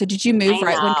hard. So did you move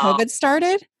right when COVID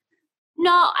started?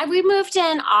 No, we moved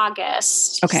in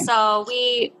August. Okay. So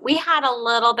we had a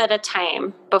little bit of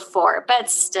time before, but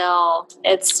still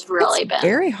it's really been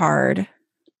very hard.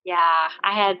 Yeah.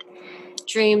 I had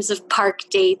dreams of park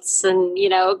dates and,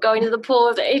 going to the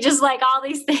pool. Just like all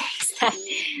these things that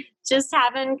just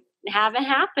haven't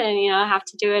happened, have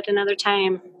to do it another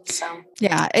time. So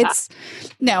yeah,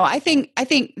 I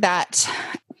think that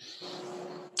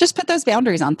just put those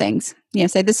boundaries on things.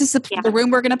 Say this is the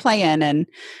room we're going to play in, and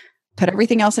put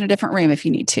everything else in a different room if you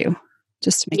need to,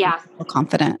 just to make you feel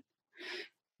confident.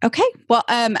 Okay. Well,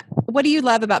 what do you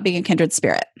love about being a kindred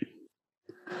spirit?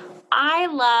 I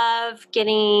love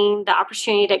getting the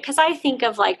opportunity because I think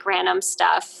of like random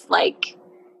stuff, like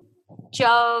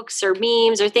jokes or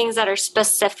memes or things that are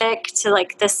specific to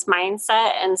like this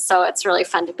mindset. And so it's really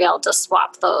fun to be able to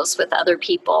swap those with other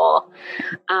people,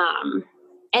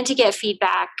 and to get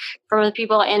feedback from other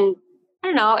people. And I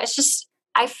don't know, it's just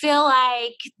I feel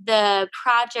like the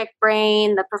project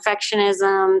brain, the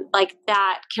perfectionism, like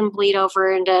that can bleed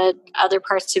over into other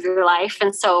parts of your life.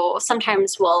 And so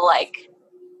sometimes we'll like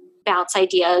bounce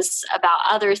ideas about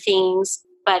other things,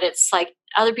 but it's like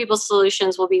other people's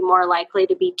solutions will be more likely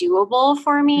to be doable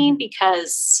for me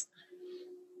because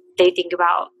they think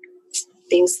about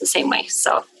things the same way.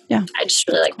 So yeah, I just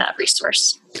really like that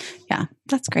resource. Yeah,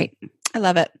 that's great. I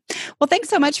love it. Well, thanks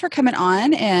so much for coming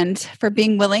on and for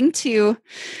being willing to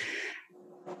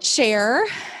share.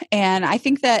 And I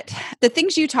think that the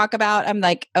things you talk about, I'm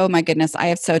like, oh my goodness, I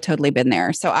have so totally been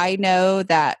there. So I know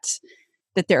that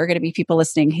there are going to be people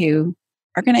listening who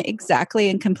are going to exactly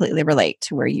and completely relate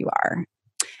to where you are.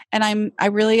 And I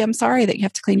really am sorry that you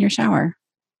have to clean your shower.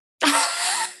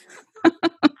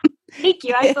 Thank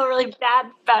you. I feel really bad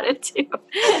about it too.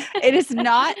 It is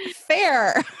not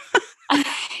fair.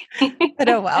 But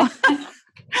oh well.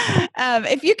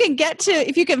 If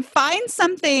you can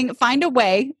find a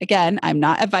way, again, I'm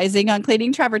not advising on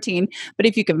cleaning travertine, but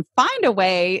if you can find a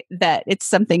way that it's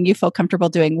something you feel comfortable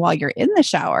doing while you're in the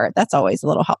shower, that's always a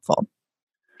little helpful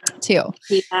too.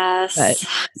 Yes.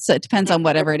 So it depends on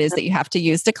whatever it is that you have to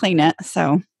use to clean it.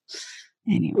 So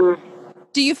anyway,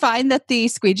 do you find that the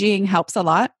squeegeeing helps a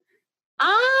lot?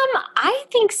 I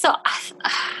think so.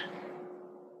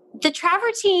 The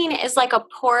travertine is like a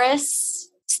porous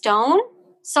stone.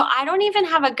 So I don't even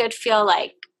have a good feel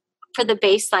like for the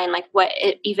baseline, like what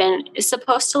it even is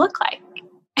supposed to look like.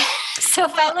 So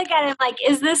if I look at it like,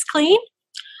 is this clean?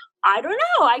 I don't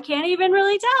know. I can't even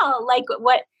really tell like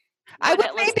what I would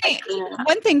maybe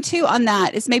one thing too on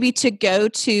that is maybe to go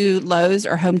to Lowe's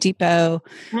or Home Depot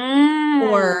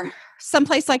or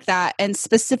someplace like that and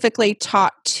specifically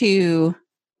talk to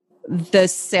the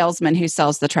salesman who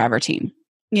sells the travertine.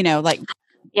 You know, like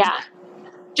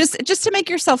just to make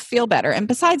yourself feel better. And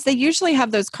besides, they usually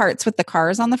have those carts with the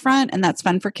cars on the front, and that's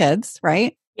fun for kids,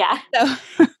 right? Yeah.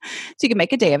 So you can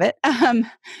make a day of it. But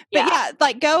yeah,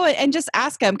 like go and just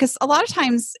ask them because a lot of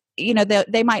times, you know,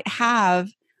 they might have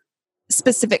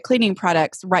specific cleaning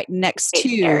products right next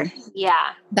to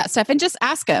that stuff, and just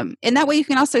ask them. And that way you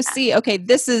can also see, okay,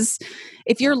 this is,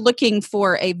 if you're looking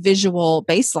for a visual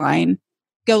baseline,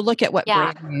 go look at what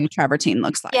brand new travertine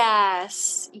looks like.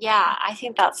 Yes. Yeah. I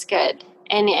think that's good.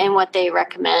 And what they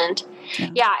recommend.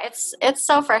 Yeah. It's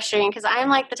so frustrating because I'm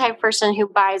like the type of person who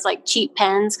buys like cheap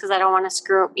pens because I don't want to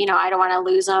screw, you know, I don't want to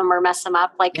lose them or mess them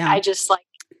up. Like I just like,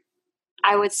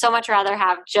 I would so much rather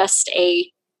have just a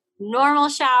normal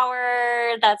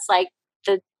shower that's like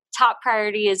the top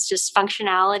priority is just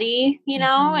functionality, you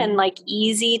know, and like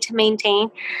easy to maintain,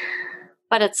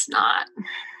 but it's not.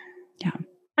 Yeah.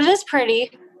 But it is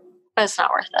pretty, but it's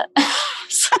not worth it.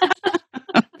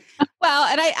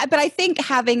 Well, but I think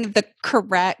having the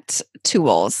correct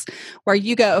tools where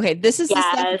you go, okay, this is the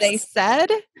stuff they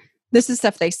said. This is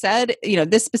stuff they said, you know,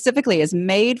 this specifically is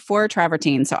made for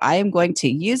travertine. So I am going to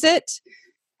use it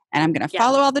and I'm going to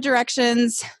follow all the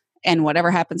directions and whatever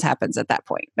happens at that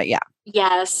point. But yeah.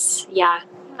 Yes. Yeah.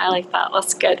 I like that.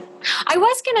 That's good. I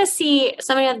was going to see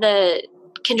somebody of the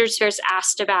Kindred Spirits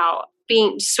asked about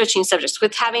switching subjects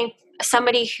with having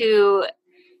somebody who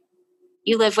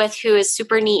you live with who is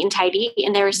super neat and tidy.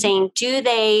 And they were saying, do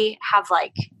they have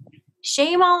like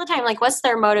shame all the time? Like what's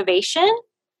their motivation?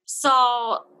 So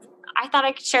I thought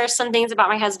I could share some things about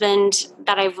my husband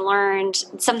that I've learned,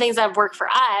 some things that have worked for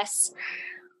us.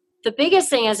 The biggest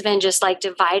thing has been just like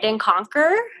divide and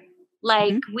conquer.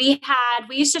 Like we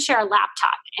used to share a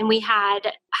laptop and we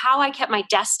had how I kept my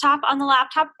desktop on the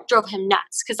laptop drove him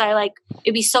nuts. Cause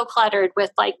it'd be so cluttered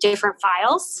with like different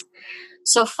files.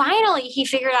 So finally he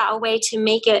figured out a way to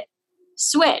make it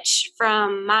switch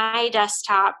from my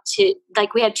desktop to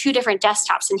like, we had two different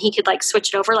desktops and he could like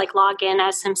switch it over, like log in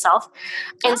as himself.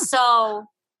 And so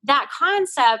that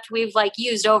concept we've like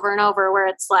used over and over where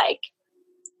it's like,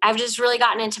 I've just really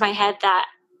gotten into my head that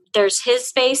there's his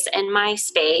space and my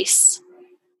space,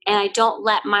 and I don't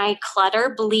let my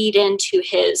clutter bleed into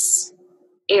his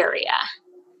area.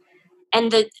 And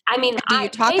do you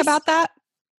talk about that?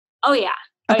 Oh yeah.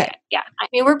 Okay. Yeah. I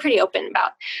mean, we're pretty open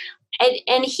about,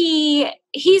 and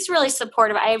he's really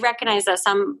supportive. I recognize that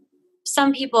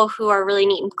some people who are really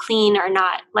neat and clean are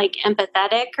not like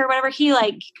empathetic or whatever.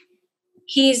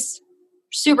 He's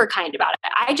super kind about it.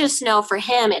 I just know for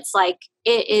him, it's like,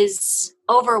 it is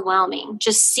overwhelming.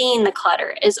 Just seeing the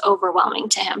clutter is overwhelming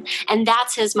to him. And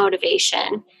that's his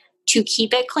motivation to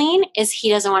keep it clean is he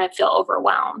doesn't want to feel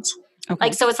overwhelmed. Okay.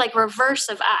 Like, so it's like reverse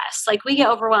of us. Like we get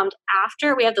overwhelmed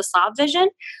after we have the slob vision.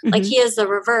 Like he is the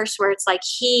reverse where it's like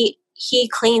he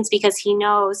cleans because he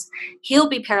knows he'll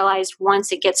be paralyzed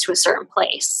once it gets to a certain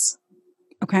place.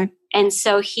 Okay. And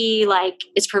so he like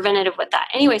is preventative with that.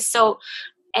 Anyway, so,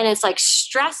 and it's like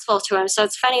stressful to him. So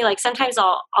it's funny, like sometimes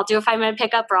I'll do a 5-minute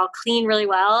pickup or I'll clean really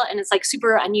well. And it's like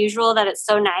super unusual that it's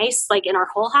so nice, like in our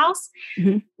whole house.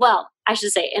 Mm-hmm. Well, I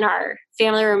should say in our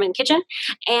family room and kitchen.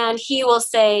 And he will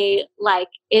say like,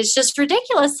 it's just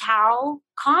ridiculous how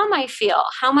calm I feel,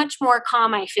 how much more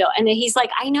calm I feel. And he's like,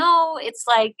 I know it's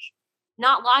like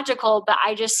not logical, but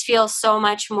I just feel so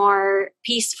much more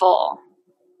peaceful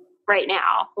right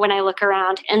now when I look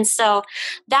around. And so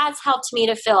that's helped me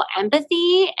to feel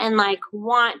empathy and like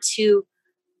want to,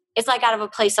 it's like out of a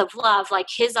place of love, like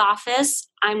his office,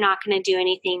 I'm not going to do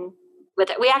anything with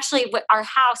it. We actually, our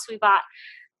house we bought,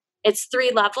 it's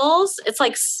 3 levels. It's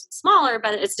like smaller,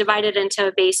 but it's divided into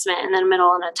a basement and then a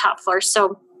middle and a top floor.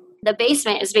 So the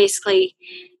basement is basically,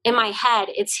 in my head,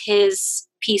 it's his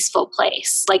peaceful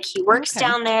place. Like he works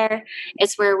down there.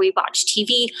 It's where we watch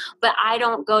TV, but I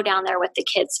don't go down there with the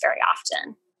kids very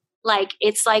often. Like,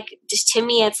 it's like, just to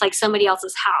me, it's like somebody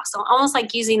else's house. So almost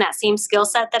like using that same skill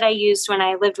set that I used when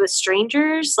I lived with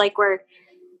strangers, like where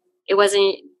it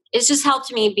wasn't, it's just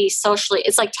helped me be socially,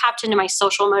 it's like tapped into my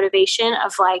social motivation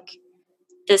of like,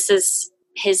 this is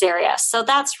his area. So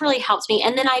that's really helped me.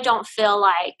 And then I don't feel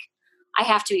like I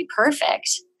have to be perfect.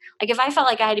 Like if I felt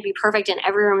like I had to be perfect in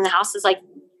every room in the house, is like,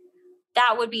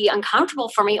 that would be uncomfortable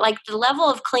for me. Like the level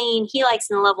of clean he likes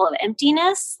and the level of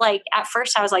emptiness. Like at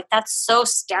first I was like, that's so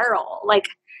sterile. Like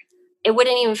it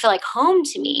wouldn't even feel like home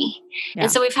to me. Yeah.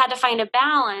 And so we've had to find a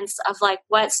balance of like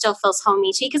what still feels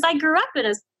homey to me. Cause I grew up in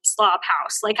a slob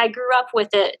house. Like I grew up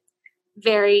with it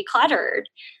very cluttered.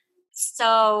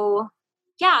 So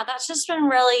yeah, that's just been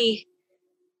really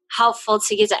helpful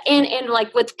to get to, and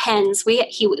like with pens,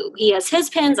 he has his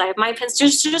pens, I have my pens.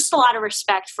 There's just a lot of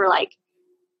respect for like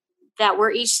that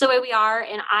we're each the way we are,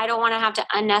 and I don't want to have to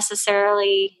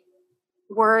unnecessarily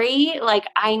worry. Like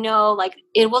I know like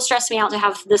it will stress me out to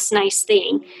have this nice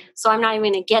thing, so I'm not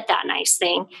even going to get that nice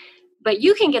thing. But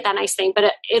you can get that nice thing,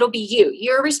 but it'll be you.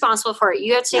 You're responsible for it.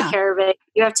 You have to take care of it.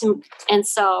 You have to, and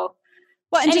so.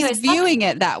 Well, and anyways, just viewing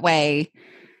it that way.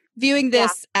 Viewing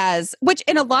this as, which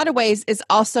in a lot of ways is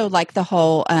also like the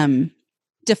whole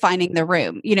defining the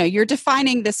room. You know, you're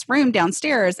defining this room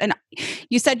downstairs, and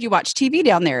you said you watch TV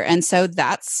down there, and so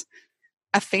that's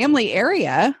a family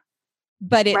area.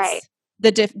 But it's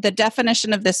the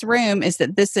definition of this room is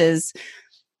that this is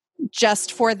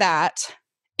just for that,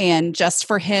 and just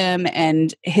for him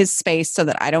and his space, so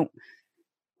that I don't.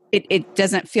 It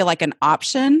doesn't feel like an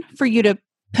option for you to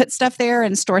put stuff there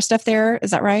and store stuff there.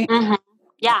 Is that right? Mm-hmm.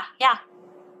 Yeah.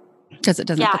 Because it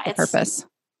doesn't fit the purpose.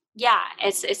 Yeah,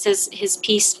 it's his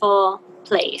peaceful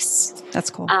place. That's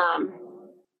cool.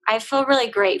 I feel really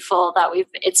grateful that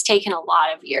it's taken a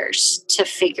lot of years to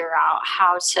figure out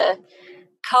how to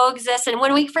coexist. And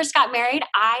when we first got married,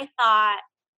 I thought,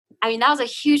 I mean, that was a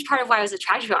huge part of why I was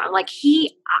attracted to him. I'm like,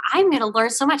 I'm going to learn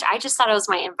so much. I just thought it was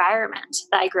my environment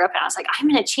that I grew up in. I was like, I'm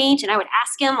going to change. And I would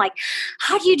ask him like,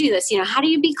 how do you do this? You know, how do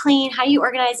you be clean? How do you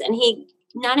organize? And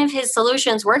none of his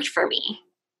solutions worked for me.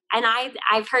 And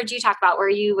I've heard you talk about where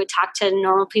you would talk to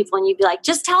normal people and you'd be like,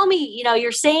 just tell me, you know,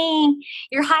 you're saying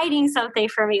you're hiding something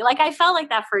from me. Like I felt like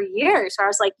that for years, where I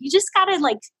was like, you just got to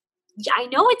like, I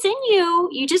know it's in you.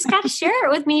 You just got to share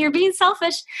it with me. You're being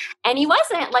selfish. And he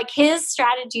wasn't. Like his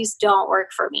strategies don't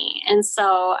work for me. And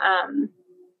so,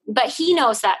 but he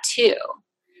knows that too.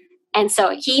 And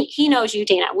so he knows you,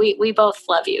 Dana. We both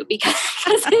love you because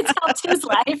it's helped his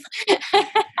life.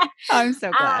 I'm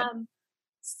so glad.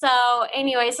 So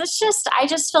anyways, I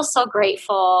just feel so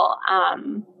grateful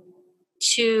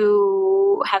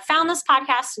to have found this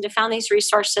podcast and to found these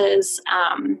resources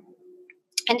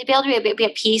and to be able to be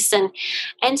at peace and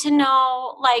to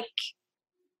know, like,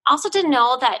 also to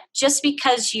know that just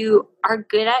because you are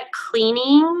good at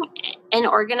cleaning and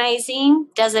organizing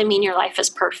doesn't mean your life is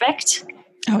perfect.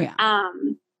 Oh yeah.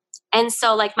 And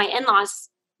so like my in-laws,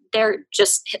 they're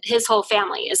just, his whole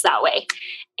family is that way.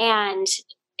 And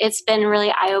it's been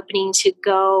really eye-opening to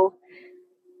go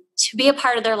to be a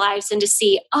part of their lives and to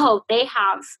see, oh, they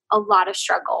have a lot of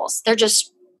struggles. They're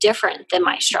just different than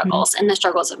my struggles and the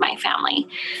struggles of my family.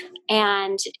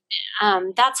 And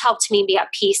that's helped me be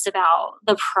at peace about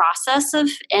the process of,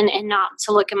 and not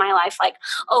to look at my life like,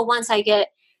 oh, once I get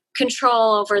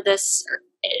control over this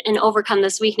and overcome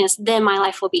this weakness, then my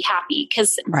life will be happy.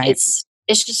 Because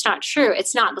it's just not true.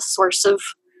 It's not the source of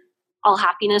all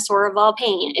happiness or of all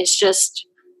pain. It's just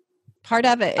part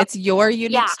of it. It's your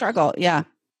unique struggle. Yeah.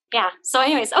 Yeah. So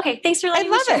anyways, okay. Thanks for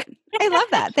letting me share. I love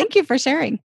that. Thank you for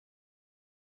sharing.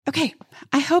 Okay.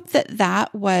 I hope that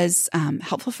was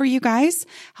helpful for you guys,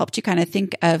 helped you kind of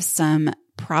think of some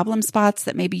problem spots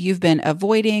that maybe you've been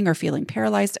avoiding or feeling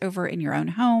paralyzed over in your own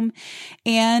home.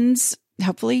 And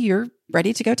hopefully you're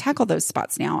ready to go tackle those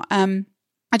spots now.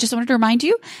 I just wanted to remind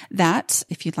you that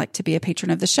if you'd like to be a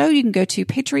patron of the show, you can go to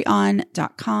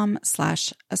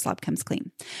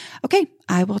patreon.com/aslobcomesclean. Okay,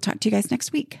 I will talk to you guys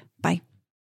next week. Bye.